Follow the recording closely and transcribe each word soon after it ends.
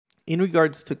In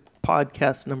regards to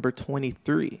podcast number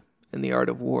 23 in the Art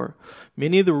of War,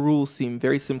 many of the rules seem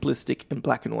very simplistic and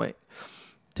black and white.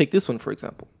 Take this one, for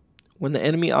example. When the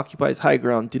enemy occupies high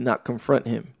ground, do not confront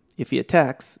him. If he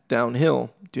attacks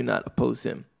downhill, do not oppose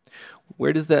him.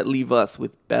 Where does that leave us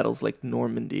with battles like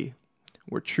Normandy,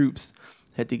 where troops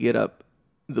had to get up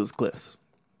those cliffs?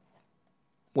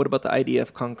 What about the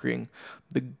IDF conquering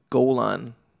the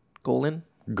Golan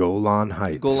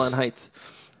Heights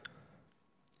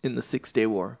in the 6-Day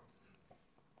War?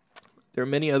 There are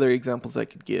many other examples I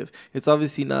could give. It's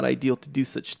obviously not ideal to do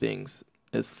such things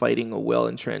as fighting a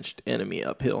well-entrenched enemy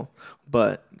uphill,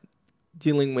 but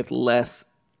dealing with less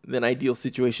than ideal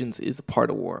situations is a part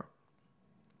of war.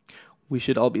 We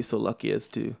should all be so lucky as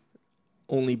to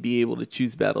only be able to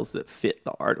choose battles that fit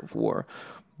the art of war.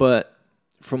 But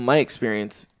from my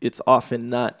experience, it's often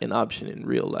not an option in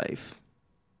real life.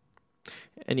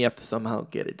 And you have to somehow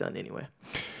get it done anyway.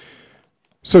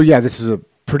 So yeah, this is a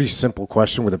pretty simple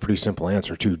question with a pretty simple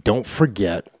answer too. Don't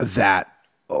forget that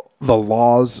the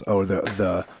laws or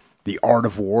the art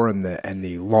of war and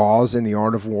the laws in the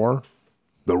art of war,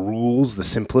 the rules, the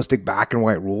simplistic black and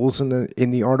white rules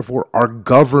in the art of war are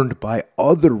governed by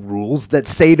other rules that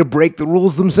say to break the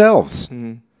rules themselves.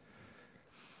 Mm-hmm.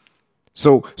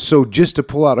 So just to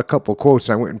pull out a couple quotes,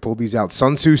 I went and pulled these out.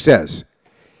 Sun Tzu says,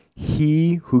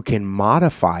 "He who can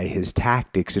modify his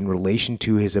tactics in relation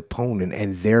to his opponent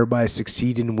and thereby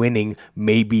succeed in winning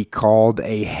may be called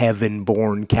a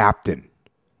heaven-born captain."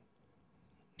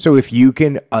 So if you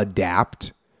can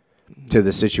adapt to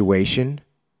the situation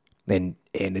and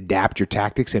adapt your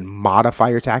tactics and modify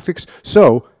your tactics.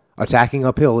 So attacking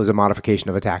uphill is a modification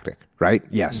of a tactic, right?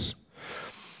 Yes.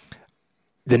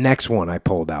 The next one I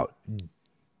pulled out,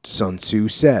 Sun Tzu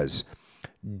says,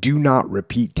 "Do not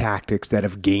repeat tactics that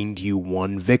have gained you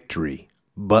one victory,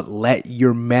 but let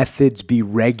your methods be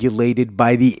regulated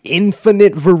by the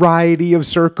infinite variety of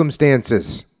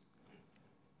circumstances."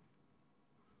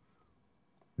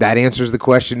 That answers the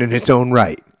question in its own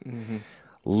right. Mm-hmm.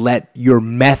 Let your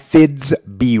methods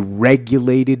be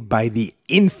regulated by the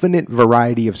infinite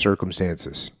variety of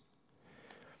circumstances.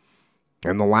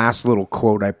 And the last little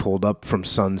quote I pulled up from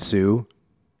Sun Tzu,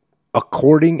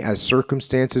 "According as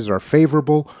circumstances are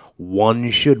favorable, one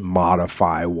should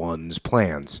modify one's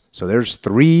plans." So there's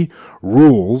 3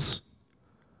 rules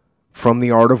from the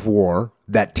art of war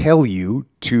that tell you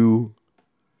to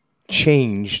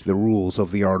change the rules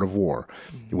of the art of war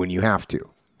when you have to.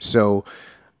 So,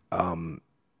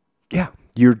 yeah,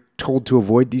 you're told to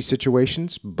avoid these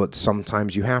situations, but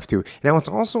sometimes you have to. Now, it's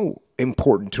also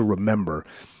important to remember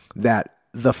that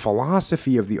the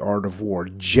philosophy of the art of war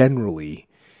generally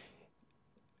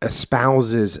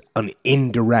espouses an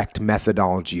indirect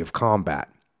methodology of combat,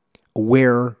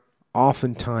 where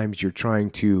oftentimes you're trying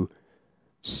to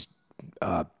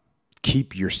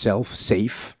keep yourself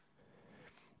safe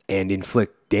and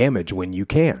inflict damage when you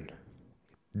can.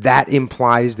 That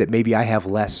implies that maybe I have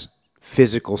less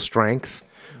physical strength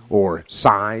or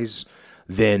size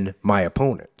than my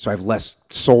opponent. So I have less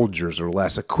soldiers or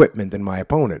less equipment than my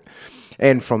opponent.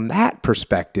 And from that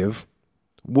perspective,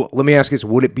 let me ask you this,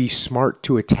 would it be smart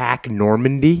to attack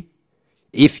Normandy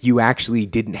if you actually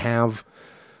didn't have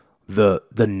the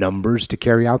numbers to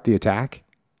carry out the attack?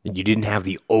 And you didn't have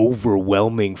the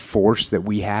overwhelming force that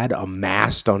we had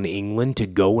amassed on England to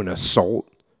go and assault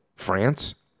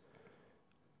France?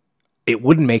 It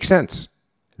wouldn't make sense.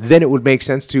 Then it would make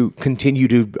sense to continue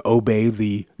to obey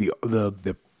the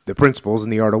principles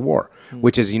in the art of war,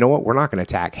 which is, you know what, we're not going to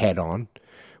attack head on.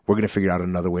 We're going to figure out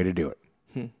another way to do it.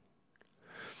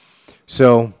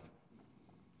 So,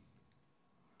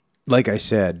 like I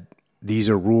said, these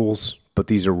are rules, but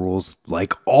these are rules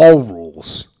like all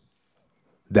rules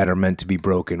that are meant to be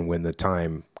broken when the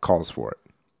time calls for it.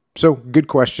 So, good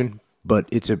question,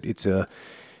 but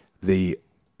the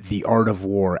art of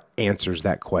war answers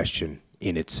that question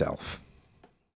in itself.